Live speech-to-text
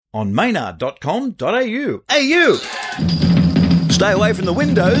on maynard.com.au. Stay away from the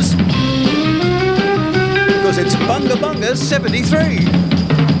windows because it's Bunga Bunga 73.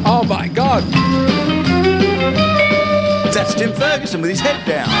 Oh my God. That's Tim Ferguson with his head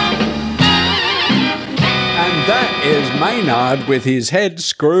down. And that is Maynard with his head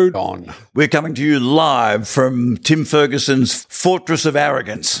screwed on. We're coming to you live from Tim Ferguson's Fortress of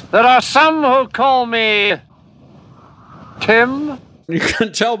Arrogance. There are some who call me Tim. You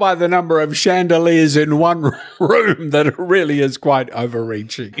can tell by the number of chandeliers in one room that it really is quite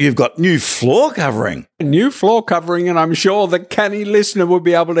overreaching. You've got new floor covering. New floor covering, and I'm sure the canny listener would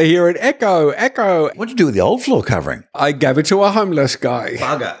be able to hear it echo, echo. What did you do with the old floor covering? I gave it to a homeless guy.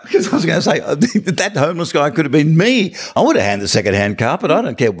 Bugger. Because I was going to say, that homeless guy could have been me. I would have handed the second-hand carpet. I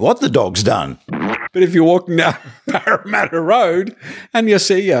don't care what the dog's done. But if you're walking down Parramatta Road and you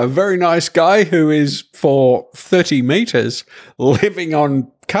see a very nice guy who is for 30 metres living on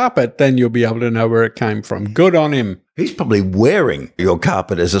carpet, then you'll be able to know where it came from. Good on him. He's probably wearing your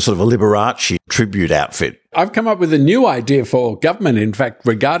carpet as a sort of a Liberace tribute outfit. I've come up with a new idea for government, in fact,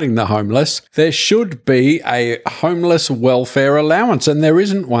 regarding the homeless. There should be a homeless welfare allowance, and there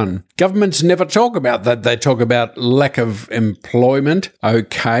isn't one. Governments never talk about that. They talk about lack of employment,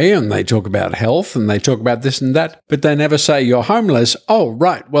 okay, and they talk about health, and they talk about this and that, but they never say you're homeless. Oh,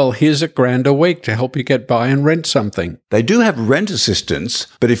 right, well, here's $1,000 a week to help you get by and rent something. They do have rent assistance,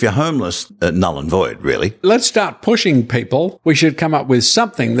 but if you're homeless, null and void, really. Let's start pushing people. We should come up with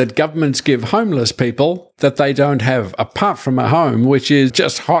something that governments give homeless people that they don't have, apart from a home, which is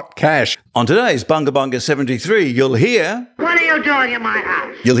just hot cash. On today's Bunga Bunga 73, you'll hear... What are you doing in my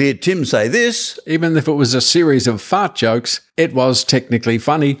house? You'll hear Tim say this. Even if it was a series of fart jokes, it was technically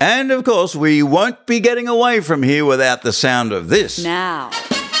funny. And, of course, we won't be getting away from here without the sound of this. Now.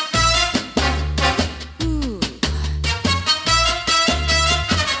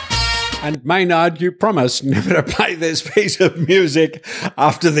 And Maynard, you promised never to play this piece of music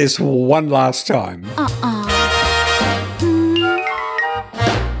after this one last time.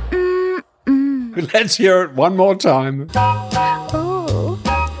 Let's hear it one more time.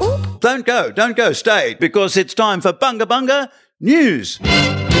 Don't go, stay, because it's time for Bunga Bunga News.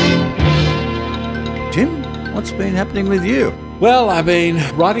 Tim, what's been happening with you? Well, I've been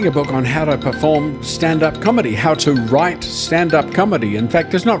writing a book on how to perform stand-up comedy, how to write stand-up comedy. In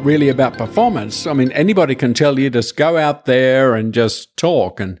fact, it's not really about performance. I mean, anybody can tell you just go out there and just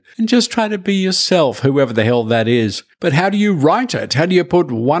talk and just try to be yourself, whoever the hell that is. But how do you write it? How do you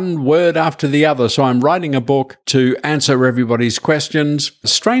put one word after the other? So I'm writing a book to answer everybody's questions.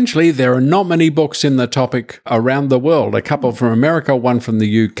 Strangely, there are not many books in the topic around the world. A couple from America, one from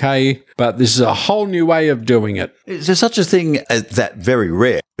the UK. But this is a whole new way of doing it. Is there such a thing as that? Very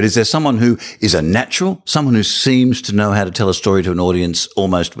rare. But is there someone who is a natural, someone who seems to know how to tell a story to an audience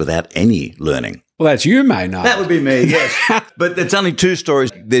almost without any learning? Well, that's you, Maynard. That would be me, yes. But it's only two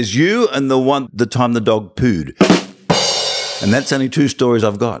stories. There's you and the time the dog pooed. And that's only two stories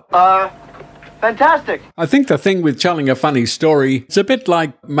I've got. Fantastic. I think the thing with telling a funny story is a bit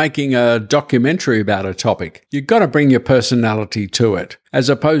like making a documentary about a topic. You've got to bring your personality to it, as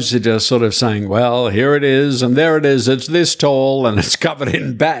opposed to just sort of saying, well, here it is, and there it is, it's this tall, and it's covered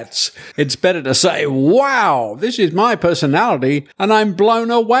in bats. It's better to say, wow, this is my personality, and I'm blown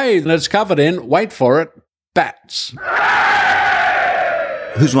away, and it's covered in, wait for it, bats.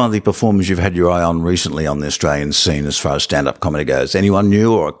 Who's one of the performers you've had your eye on recently on the Australian scene as far as stand-up comedy goes? Anyone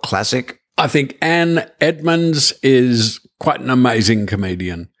new or a classic? I think Anne Edmonds is quite an amazing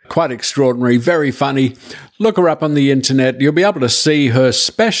comedian. Quite extraordinary, very funny. Look her up on the internet. You'll be able to see her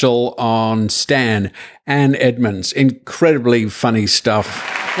special on Stan, Anne Edmonds. Incredibly funny stuff.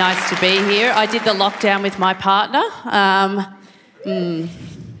 Nice to be here. I did the lockdown with my partner.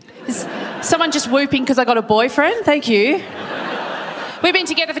 Is someone just whooping because I got a boyfriend? Thank you. We've been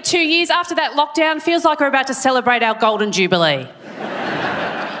together for 2 years. After that lockdown, feels like we're about to celebrate our golden jubilee.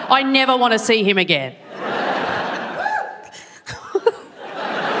 I never want to see him again.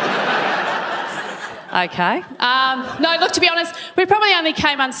 Okay. No, look, to be honest, we probably only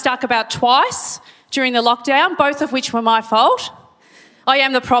came unstuck about twice during the lockdown, both of which were my fault. I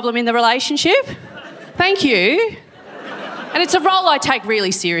am the problem in the relationship. Thank you. And it's a role I take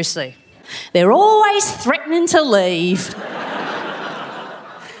really seriously. They're always threatening to leave.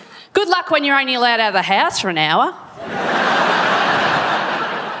 Good luck when you're only allowed out of the house for an hour.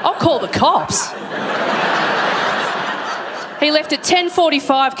 I'll call the cops. He left at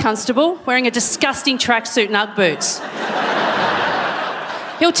 10:45, Constable, wearing a disgusting tracksuit and Ugg boots.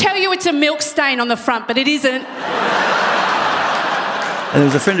 He'll tell you it's a milk stain on the front, but it isn't. And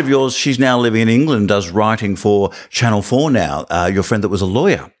there's a friend of yours, she's now living in England, does writing for Channel 4 now, your friend that was a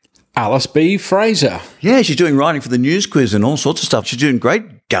lawyer. Alice B. Fraser. Yeah, she's doing writing for the news quiz and all sorts of stuff. She's doing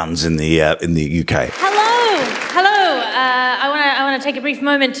great guns in the UK. Hello. I want to take a brief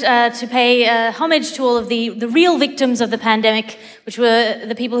moment to pay homage to all of the real victims of the pandemic, which were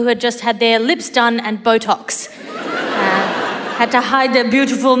the people who had just had their lips done and Botox. Had to hide their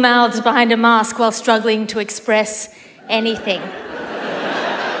beautiful mouths behind a mask while struggling to express anything.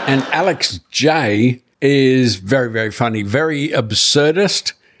 And Alex J is very, very funny, very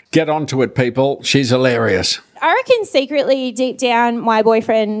absurdist. Get onto it, people. She's hilarious. I reckon secretly, deep down, my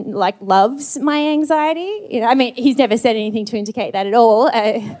boyfriend loves my anxiety. You know, I mean, he's never said anything to indicate that at all.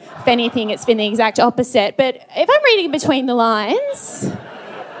 If anything, it's been the exact opposite. But if I'm reading between the lines,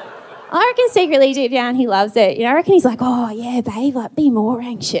 I reckon secretly, deep down, he loves it. You know, I reckon he's like, oh yeah, babe, be more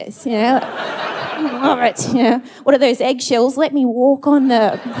anxious. You know, all right. You know, what are those eggshells? Let me walk on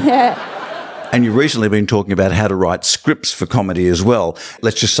them. Yeah. And you've recently been talking about how to write scripts for comedy as well.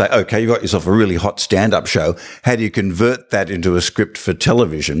 Let's just say, okay, you've got yourself a really hot stand-up show. How do you convert that into a script for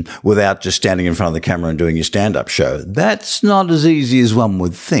television without just standing in front of the camera and doing your stand-up show? That's not as easy as one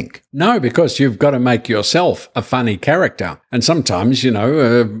would think. No, because you've got to make yourself a funny character. And sometimes, you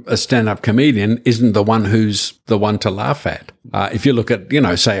know, a stand-up comedian isn't the one who's the one to laugh at. If you look at, you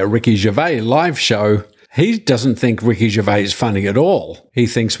know, say a Ricky Gervais live show, he doesn't think Ricky Gervais is funny at all. He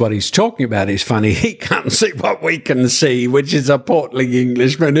thinks what he's talking about is funny. He can't see what we can see, which is a portly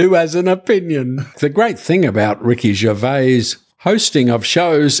Englishman who has an opinion. The great thing about Ricky Gervais' hosting of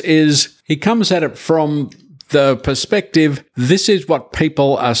shows is he comes at it from the perspective, this is what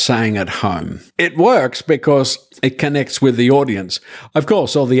people are saying at home. It works because it connects with the audience. Of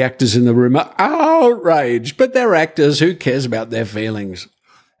course, all the actors in the room are outraged, but they're actors. Who cares about their feelings?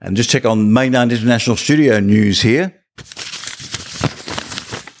 And just check on Maynard International Studio news here.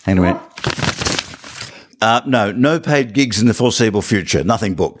 Hang on a minute. No paid gigs in the foreseeable future.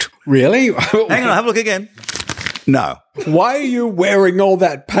 Nothing booked. Really? Hang on, have a look again. No. Why are you wearing all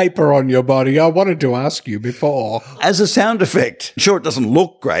that paper on your body? I wanted to ask you before. As a sound effect. Sure, it doesn't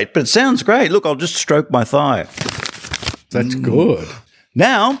look great, but it sounds great. Look, I'll just stroke my thigh. That's good.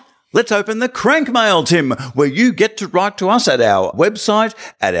 Now, let's open the Crank Mail, Tim, where you get to write to us at our website,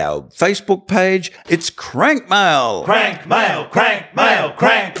 at our Facebook page. It's Crank Mail. Crank Mail, Crank Mail,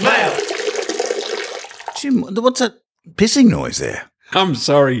 Crank Mail. Jim, what's that pissing noise there? I'm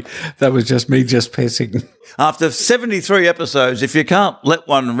sorry. That was just me just pissing. After 73 episodes, if you can't let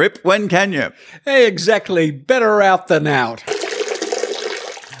one rip, when can you? Hey, exactly. Better out than out.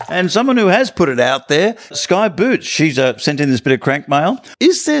 And someone who has put it out there, Sky Boots, she's sent in this bit of crank mail.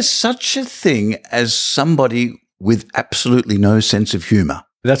 Is there such a thing as somebody with absolutely no sense of humour?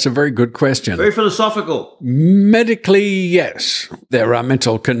 That's a very good question. Very philosophical. Medically, yes. There are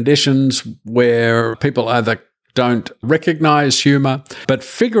mental conditions where people either don't recognise humour, but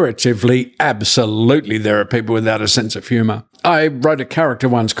figuratively, absolutely, there are people without a sense of humour. I wrote a character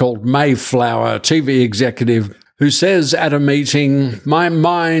once called Mayflower, a TV executive, who says at a meeting, my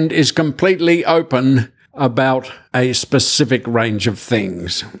mind is completely open about a specific range of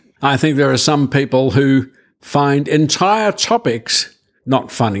things. I think there are some people who find entire topics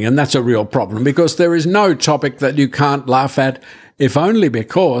not funny, and that's a real problem because there is no topic that you can't laugh at, if only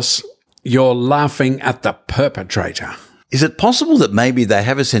because you're laughing at the perpetrator. Is it possible that maybe they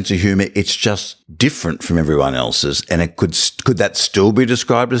have a sense of humour, it's just different from everyone else's, and it could that still be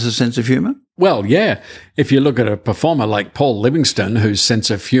described as a sense of humour? Well, yeah. If you look at a performer like Paul Livingston, whose sense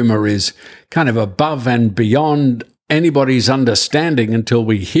of humour is kind of above and beyond anybody's understanding until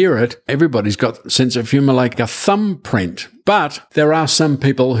we hear it, everybody's got a sense of humour like a thumbprint. But there are some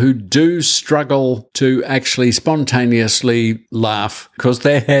people who do struggle to actually spontaneously laugh because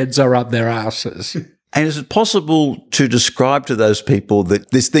their heads are up their asses. And is it possible to describe to those people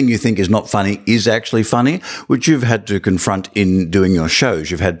that this thing you think is not funny is actually funny, which you've had to confront in doing your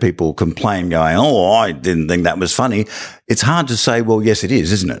shows? You've had people complain going, oh, I didn't think that was funny. It's hard to say, well, yes, it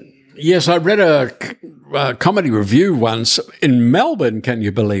is, isn't it? Yes, I read a comedy review once in Melbourne, can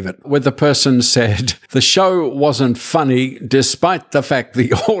you believe it, where the person said the show wasn't funny despite the fact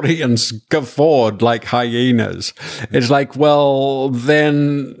the audience guffawed like hyenas. It's like, well,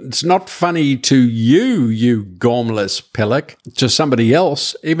 then it's not funny to you, you gormless pillock. To somebody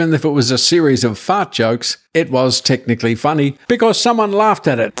else, even if it was a series of fart jokes, it was technically funny because someone laughed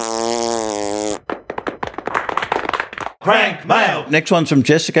at it. crank mail. Next one's from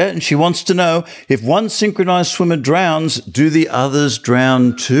Jessica, and she wants to know, if one synchronised swimmer drowns, do the others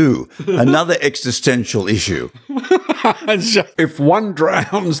drown too? Another existential issue. If one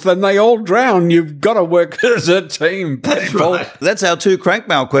drowns, then they all drown. You've got to work as a team, people. That's our 2 crank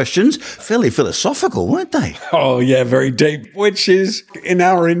mail questions. Fairly philosophical, weren't they? Oh, yeah, very deep, which is, in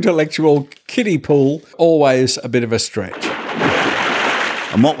our intellectual kiddie pool, always a bit of a stretch.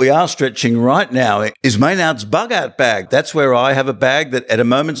 And what we are stretching right now is Maynard's bug out bag. That's where I have a bag that at a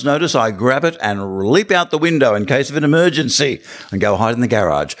moment's notice I grab it and leap out the window in case of an emergency and go hide in the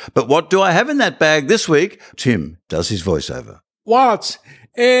garage. But what do I have in that bag this week? Tim does his voiceover. What's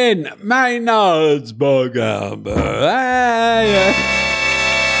in Maynard's bug out bag?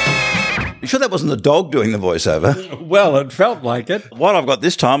 You sure that wasn't the dog doing the voiceover? Well, it felt like it. What I've got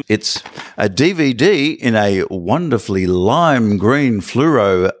this time, it's a DVD in a wonderfully lime green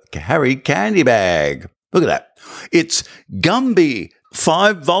fluoro Harry candy bag. Look at that. It's Gumby,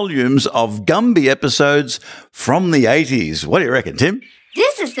 5 volumes of Gumby episodes from the 80s. What do you reckon, Tim?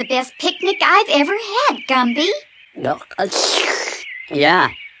 This is the best picnic I've ever had, Gumby.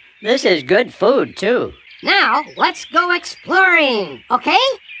 Yeah, this is good food, too. Now, let's go exploring, okay?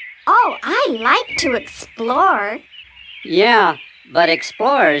 Oh, I like to explore. Yeah, but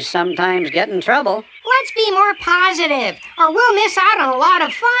explorers sometimes get in trouble. Let's be more positive, or we'll miss out on a lot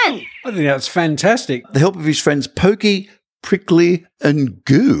of fun. I think that's fantastic. The help of his friends Pokey, Prickly and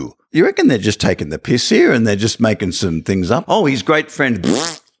Goo. You reckon they're just taking the piss here and they're just making some things up? Oh, his great friend...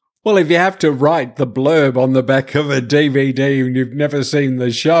 Well, if you have to write the blurb on the back of a DVD and you've never seen the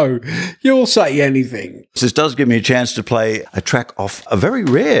show, you'll say anything. This does give me a chance to play a track off a very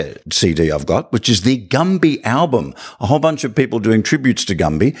rare CD I've got, which is the Gumby album. A whole bunch of people doing tributes to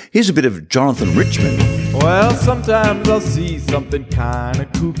Gumby. Here's a bit of Jonathan Richman. Well, sometimes I'll see something kind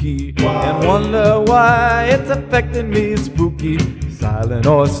of kooky and wonder why it's affecting me spooky. Silent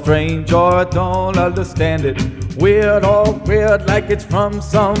or strange or I don't understand it. Weird or weird like it's from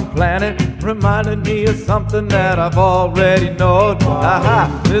some planet. Reminding me of something that I've already known.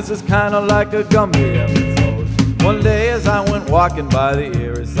 Aha, this is kind of like a Gumby episode. One day as I went walking by the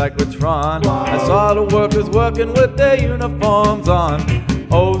Erie Cyclotron, I saw the workers working with their uniforms on.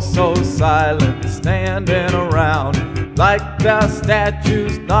 Oh, so silent, standing around like they're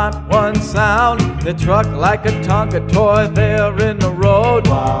statues, not one sound. They truck like a Tonka toy there in the road,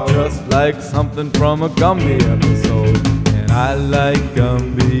 just like something from a Gumby episode. And I like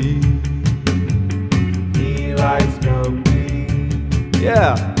Gumby. He likes Gumby.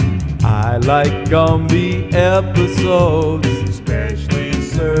 Yeah, I like Gumby episodes, especially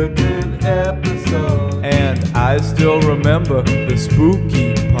certain episodes. And I still remember the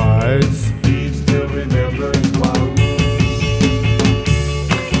spooky parts. He still remembers one.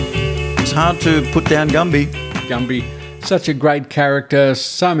 It's hard to put down Gumby. Gumby, such a great character,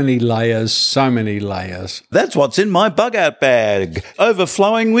 so many layers, so many layers. That's what's in my bug out bag,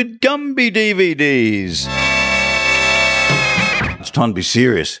 overflowing with Gumby DVDs. It's time to be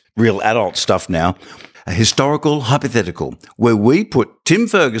serious, real adult stuff now. A historical hypothetical, where we put Tim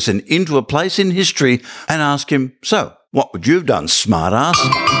Ferguson into a place in history and ask him, so, what would you have done, smartass?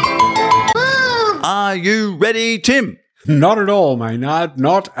 Are you ready, Tim? Not at all, Maynard,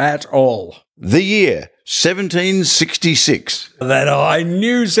 not at all. The year, 1766. That I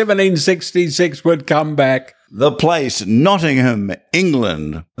knew 1766 would come back. The place, Nottingham,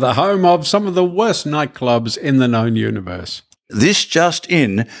 England. The home of some of the worst nightclubs in the known universe. This just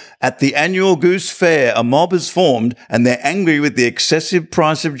in, at the annual Goose Fair, a mob has formed and they're angry with the excessive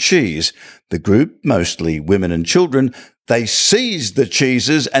price of cheese. The group, mostly women and children, they seized the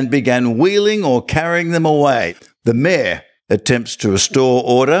cheeses and began wheeling or carrying them away. The mayor attempts to restore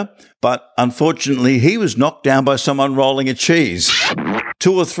order, but unfortunately he was knocked down by someone rolling a cheese.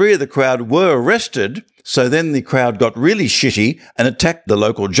 2 or 3 of the crowd were arrested, so then the crowd got really shitty and attacked the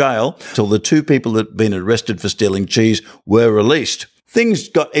local jail till the 2 people that had been arrested for stealing cheese were released. Things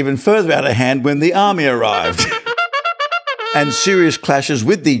got even further out of hand when the army arrived. And serious clashes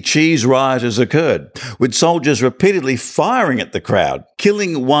with the cheese rioters occurred, with soldiers repeatedly firing at the crowd,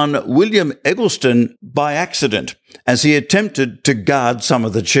 killing one William Eggleston by accident as he attempted to guard some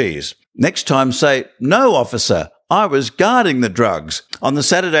of the cheese. Next time say, "No, officer, I was guarding the drugs." On the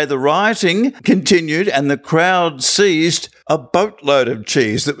Saturday, the rioting continued and the crowd seized a boatload of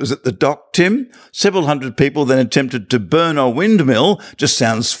cheese that was at the dock, Tim. Several hundred people then attempted to burn a windmill. Just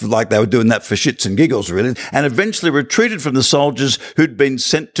sounds like they were doing that for shits and giggles, really. And eventually retreated from the soldiers who'd been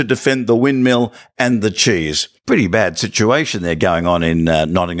sent to defend the windmill and the cheese. Pretty bad situation there going on in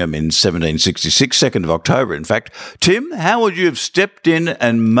Nottingham in 1766, 2nd of October, in fact. Tim, how would you have stepped in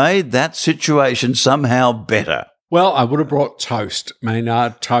and made that situation somehow better? Well, I would have brought toast,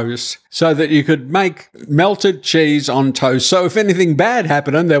 Maynard, toast, so that you could make melted cheese on toast. So if anything bad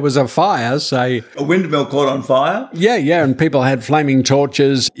happened and there was a fire, say... A windmill caught on fire? Yeah, and people had flaming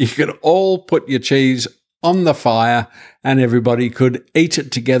torches, you could all put your cheese on the fire and everybody could eat it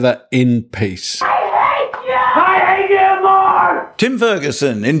together in peace. I hate you more! Tim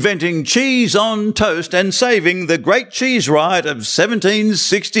Ferguson inventing cheese on toast and saving the Great Cheese Riot of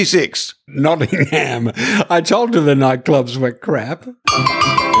 1766. Nottingham. I told you the nightclubs were crap.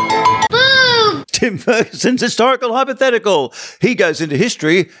 Tim Ferguson's historical hypothetical. He goes into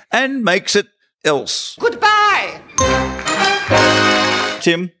history and makes it else. Goodbye!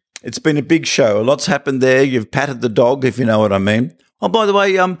 Tim, it's been a big show. A lot's happened there. You've patted the dog, if you know what I mean. Oh, by the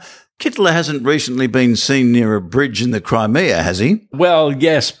way, Kittler hasn't recently been seen near a bridge in the Crimea, has he? Well,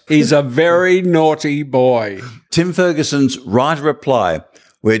 yes, he's a very naughty boy. Tim Ferguson's right reply,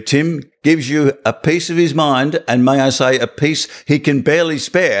 where Tim gives you a piece of his mind, and may I say a piece he can barely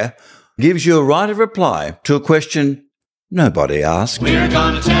spare, gives you a right of reply to a question nobody asked. We're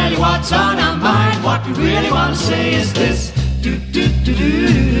gonna tell you what's on our mind. What we really want to say is this.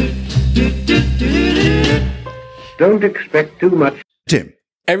 Don't expect too much. Tim.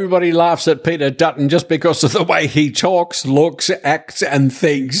 Everybody laughs at Peter Dutton just because of the way he talks, looks, acts and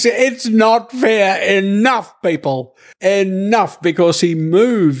thinks. It's not fair. Enough, people. Enough, because he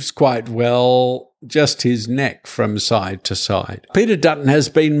moves quite well, just his neck from side to side. Peter Dutton has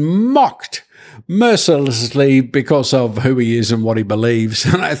been mocked mercilessly because of who he is and what he believes,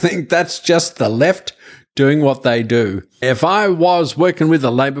 and I think that's just the left doing what they do. If I was working with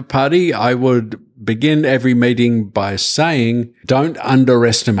the Labor Party, I would begin every meeting by saying, don't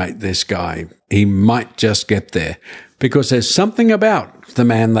underestimate this guy. He might just get there. Because there's something about the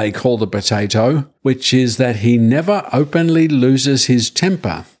man they call the potato, which is that he never openly loses his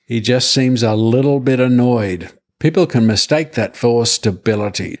temper. He just seems a little bit annoyed. People can mistake that for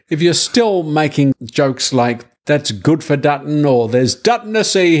stability. If you're still making jokes like, that's good for Dutton, or there's Dutton to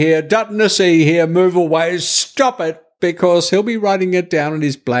see here, move away, stop it, because he'll be writing it down in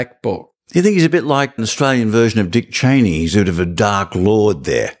his black book. Do you think he's a bit like an Australian version of Dick Cheney? He's sort of a dark lord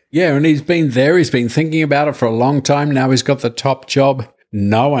there. Yeah, and he's been there. He's been thinking about it for a long time. Now he's got the top job.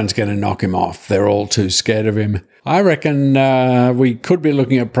 No one's going to knock him off. They're all too scared of him. I reckon we could be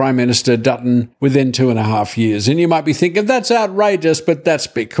looking at Prime Minister Dutton within 2.5 years. And you might be thinking, that's outrageous, but that's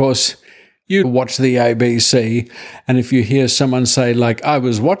because you watch the ABC, and if you hear someone say, like, I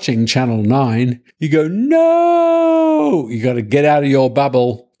was watching Channel 9, you go, no! You got to get out of your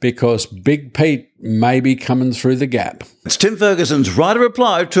bubble, because Big Pete may be coming through the gap. It's Tim Ferguson's right of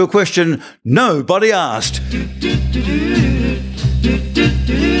reply to a question nobody asked.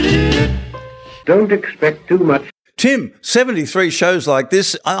 Don't expect too much. Tim, 73 shows like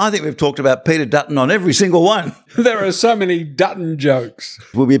this. I think we've talked about Peter Dutton on every single one. There are so many Dutton jokes.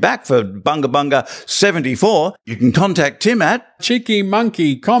 We'll be back for Bunga Bunga 74. You can contact Tim at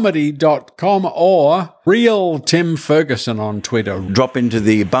cheekymonkeykomedy.com or Real Tim Ferguson on Twitter. Drop into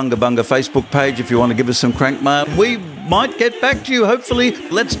the Bunga Bunga Facebook page if you want to give us some crank mail. We might get back to you, hopefully.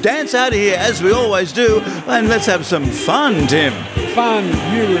 Let's dance out of here as we always do, and let's have some fun, Tim. Fun.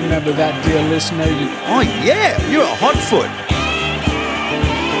 You remember that, dear listener. Oh, yeah. You're a hot foot.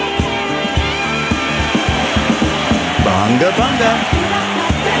 Bunga Bunga.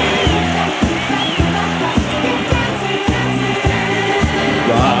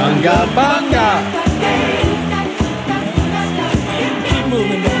 Bunga Bunga. Keep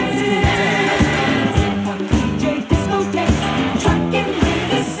moving, baby.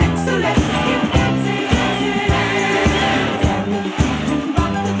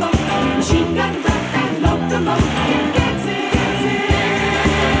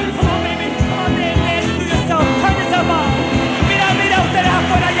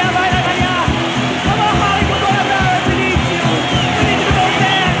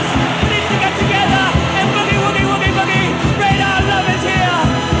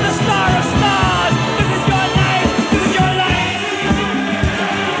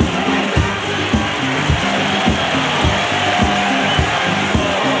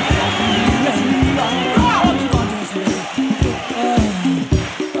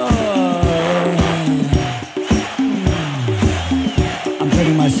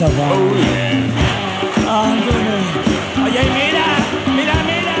 myself out. Oh, yeah. I'm doing it. Oye, mira, mira,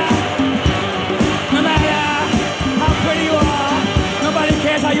 mira. No matter how pretty you are, nobody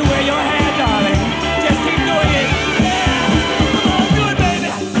cares how you wear your hair, darling. Just keep doing it. Yeah. Come on, do it, baby.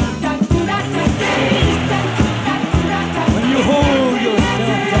 When you hold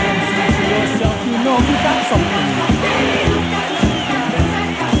yourself down, say to yourself, you know you got something.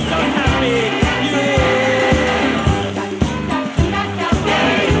 So happy, yeah.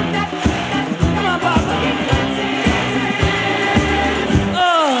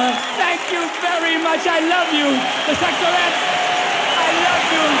 much. I love you. The Sexorettes, I love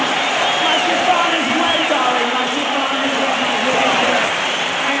you. My chiffon is wet, darling. My chiffon is wet. My chiffon is wet.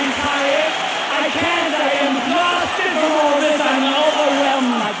 I am tired. I can't. I am exhausted from all this. I'm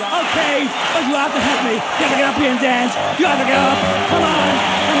overwhelmed, my God. Okay, but you have to help me. You have to get up here and dance. You have to get up. Come on.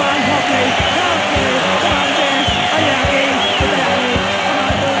 Come on, help me. Help me. Come on, dance. Are you happy?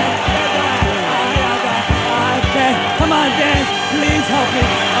 Okay, come on, dance. Please help me.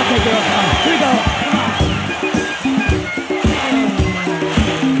 Okay, girl, come on. Here we go. Come on.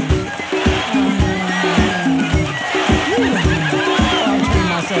 I'm turning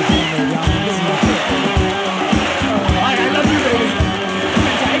myself on, baby. This is my kid. I love you, baby. Come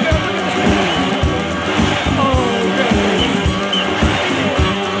on, Tiger. Oh, girl.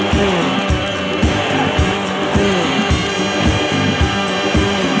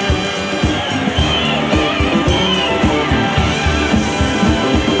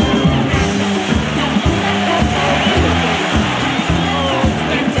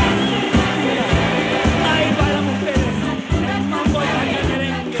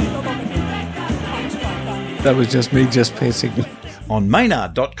 That was just me just pissing. On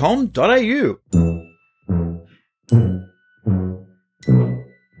maynard.com.au.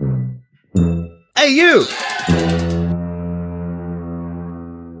 AU.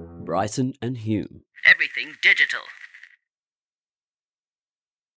 Bryson and Hume. Everything digital.